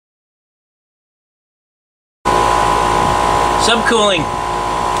Subcooling.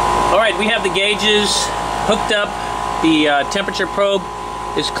 Alright, we have the gauges hooked up. The temperature probe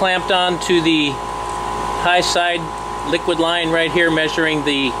is clamped onto the high side liquid line right here, measuring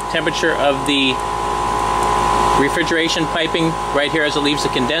the temperature of the refrigeration piping right here as it leaves the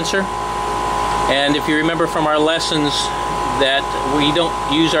condenser. And if you remember from our lessons that we don't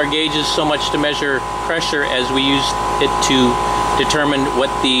use our gauges so much to measure pressure as we use it to determine what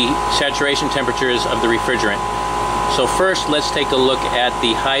the saturation temperature is of the refrigerant. So first, let's take a look at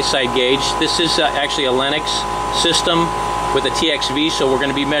the high side gauge. This is actually a Lennox system with a TXV, so we're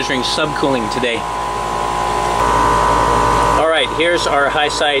going to be measuring subcooling today. Alright, here's our high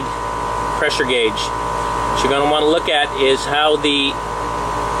side pressure gauge. What you're going to want to look at is how the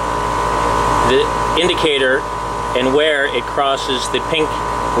indicator and where it crosses the pink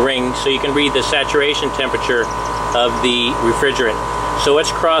ring, so you can read the saturation temperature of the refrigerant. So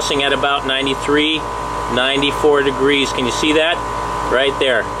it's crossing at about 94 degrees. Can you see that? Right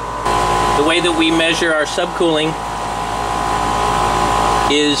there. The way that we measure our subcooling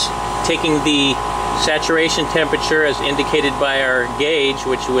is taking the saturation temperature as indicated by our gauge,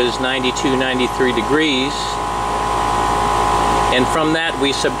 which was 93 degrees, and from that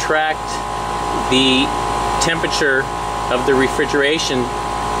we subtract the temperature of the refrigeration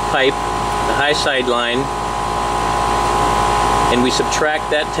pipe, the high side line, and we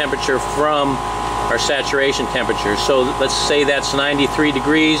subtract that temperature from our saturation temperature. So let's say that's 93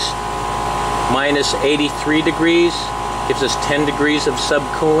 degrees minus 83 degrees gives us 10 degrees of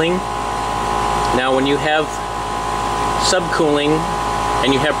subcooling. Now when you have subcooling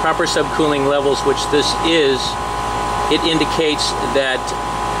and you have proper subcooling levels, which this is, it indicates that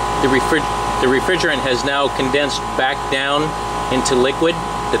the refrigerant has now condensed back down into liquid,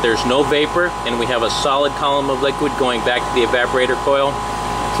 that there's no vapor, and we have a solid column of liquid going back to the evaporator coil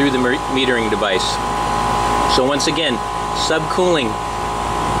through the metering device. So once again, subcooling,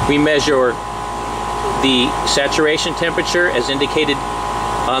 we measure the saturation temperature as indicated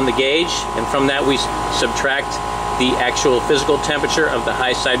on the gauge, and from that we subtract the actual physical temperature of the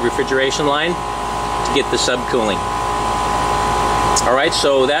high side refrigeration line to get the subcooling. Alright,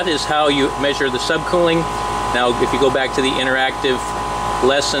 so that is how you measure the subcooling. Now if you go back to the interactive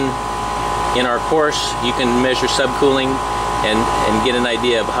lesson in our course, you can measure subcooling and get an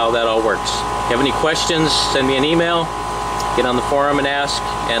idea of how that all works. If you have any questions, send me an email, get on the forum and ask,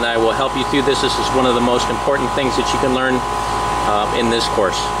 and I will help you through this. This is one of the most important things that you can learn in this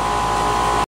course.